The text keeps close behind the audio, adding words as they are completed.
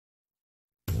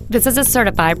This is a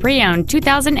certified pre-owned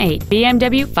 2008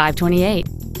 BMW 528.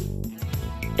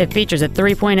 It features a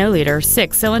 3.0-liter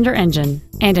 6-cylinder engine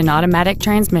and an automatic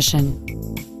transmission.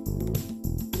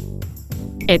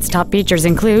 Its top features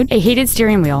include a heated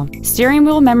steering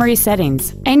wheel memory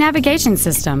settings, a navigation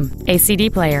system, a CD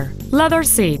player, leather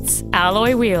seats,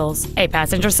 alloy wheels, a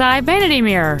passenger side vanity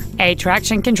mirror, a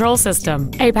traction control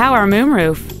system, a power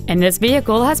moonroof, and this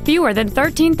vehicle has fewer than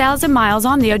 13,000 miles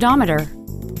on the odometer.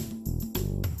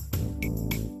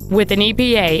 With an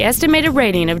EPA estimated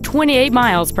rating of 28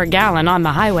 miles per gallon on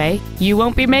the highway, you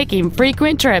won't be making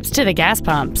frequent trips to the gas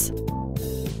pumps.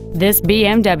 This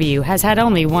BMW has had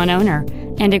only one owner,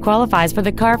 and it qualifies for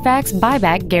the Carfax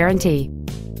buyback guarantee.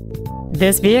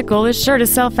 This vehicle is sure to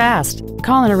sell fast.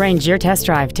 Call and arrange your test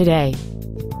drive today.